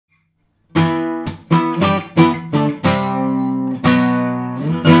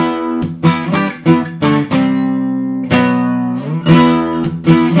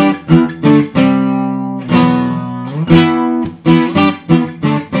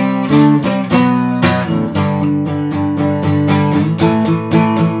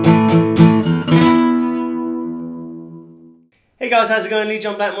how's it going? Lee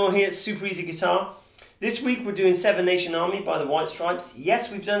John Blackmore here at Super Easy Guitar. This week we're doing Seven Nation Army by the White Stripes.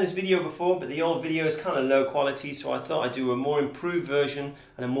 Yes, we've done this video before, but the old video is kind of low quality, so I thought I'd do a more improved version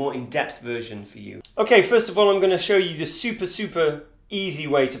and a more in-depth version for you. Okay, first of all I'm going to show you the super easy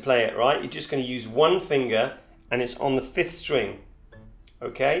way to play it, right? You're just going to use one finger and it's on the 5th string,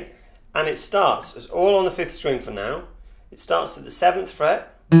 okay? And it starts, it's all on the 5th string for now. It starts at the 7th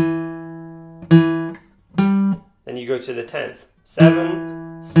fret, then you go to the 10th.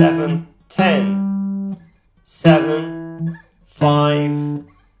 7, 7, 10, 7, 5,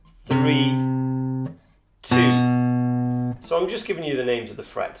 3, 2. So I'm just giving you the names of the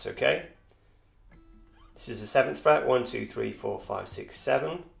frets, okay? This is the 7th fret, 1, 2, 3, 4, 5, 6,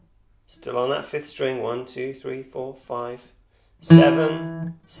 7. Still on that 5th string, 1, 2, 3, 4, 5,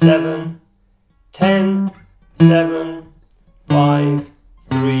 7, 7, 10, 7, 5,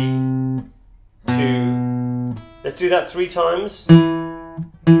 3, 2. Let's do that 3 times.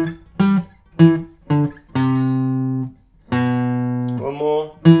 One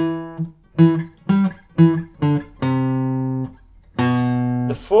more.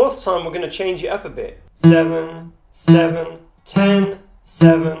 The 4th time we're going to change it up a bit. 7, 7, 10,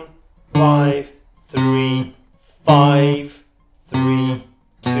 7, 5, 3, 5, 3,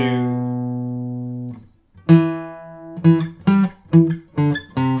 2.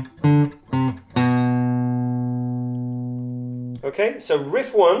 Okay, so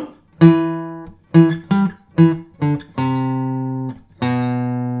riff 1.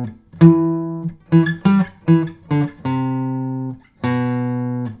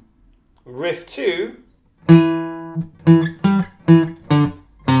 Riff 2.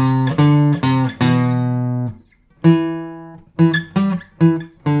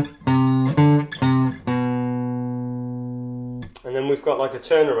 And then we've got like a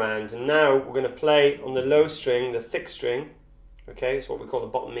turnaround, and now we're going to play on the low string, the thick string. Okay, it's what we call the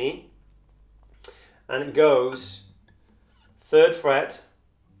bottom E. And it goes 3rd fret.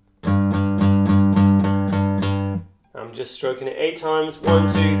 I'm just stroking it 8 times.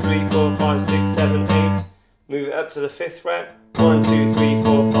 1, 2, 3, 4, 5, 6, 7, 8. Move it up to the 5th fret. 1, 2, 3,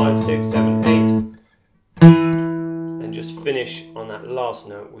 4, 5, 6, 7, 8. And just finish on that last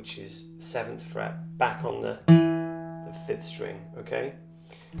note, which is the 7th fret, back on the 5th string. Okay.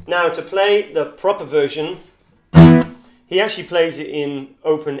 Now to play the proper version, he actually plays it in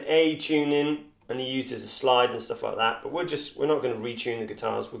open A tuning, and he uses a slide and stuff like that, but we're not going to retune the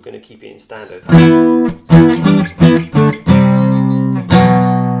guitars, we're going to keep it in standard.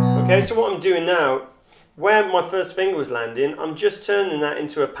 Okay, so what I'm doing now, where my first finger was landing, I'm just turning that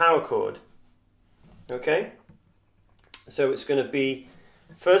into a power chord. Okay, so it's going to be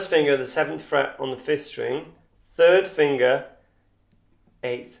 1st finger, the 7th fret on the 5th string, 3rd finger,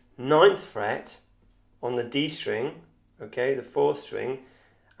 8th, 9th fret on the D string, okay, the 4th string,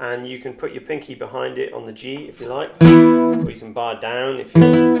 and you can put your pinky behind it on the G if you like, or you can bar down if you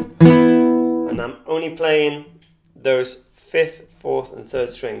want. And I'm only playing those 5th, 4th and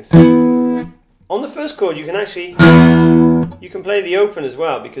 3rd strings. On the 1st chord you can play the open as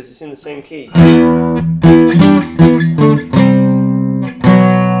well because it's in the same key.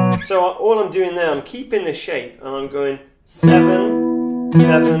 So all I'm doing there, I'm keeping the shape and I'm going 7,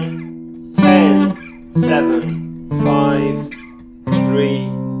 7, 10, 7, 5, 3,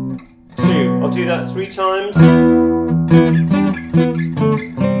 2. I'll do that 3 times. And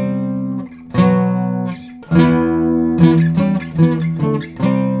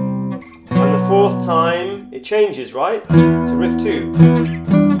the 4th time it changes, right? To riff 2.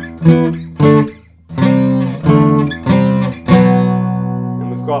 Then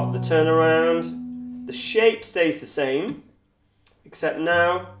we've got the turnaround. The shape stays the same, except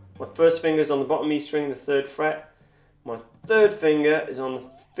now my 1st finger is on the bottom E string, the 3rd fret. My 3rd finger is on the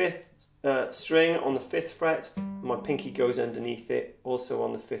 5th string on the 5th fret. My pinky goes underneath it, also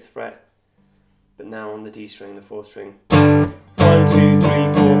on the 5th fret, but now on the D string, the 4th string. 1, 2, 3,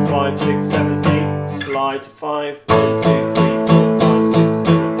 4, 5, 6, 7, 8. Slide to 5. 1, 2, 3, 4, 5, 6,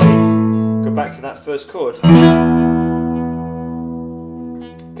 7, 8. Go back to that 1st chord.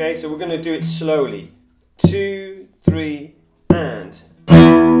 Okay, so we're going to do it slowly. 2, 3, and.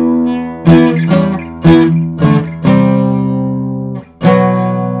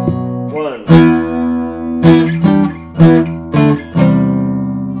 1,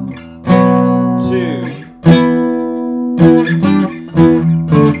 2,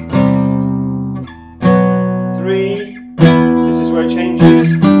 3. This is where it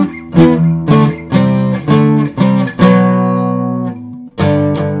changes.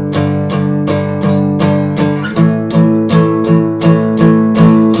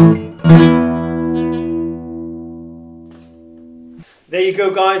 There you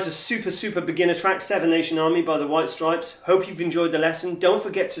go, guys, a super beginner track, Seven Nation Army by the White Stripes. Hope you've enjoyed the lesson. Don't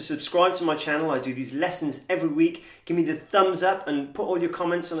forget to subscribe to my channel. I do these lessons every week. Give me the thumbs up and put all your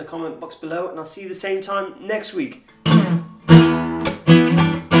comments on the comment box below, and I'll see you the same time next week.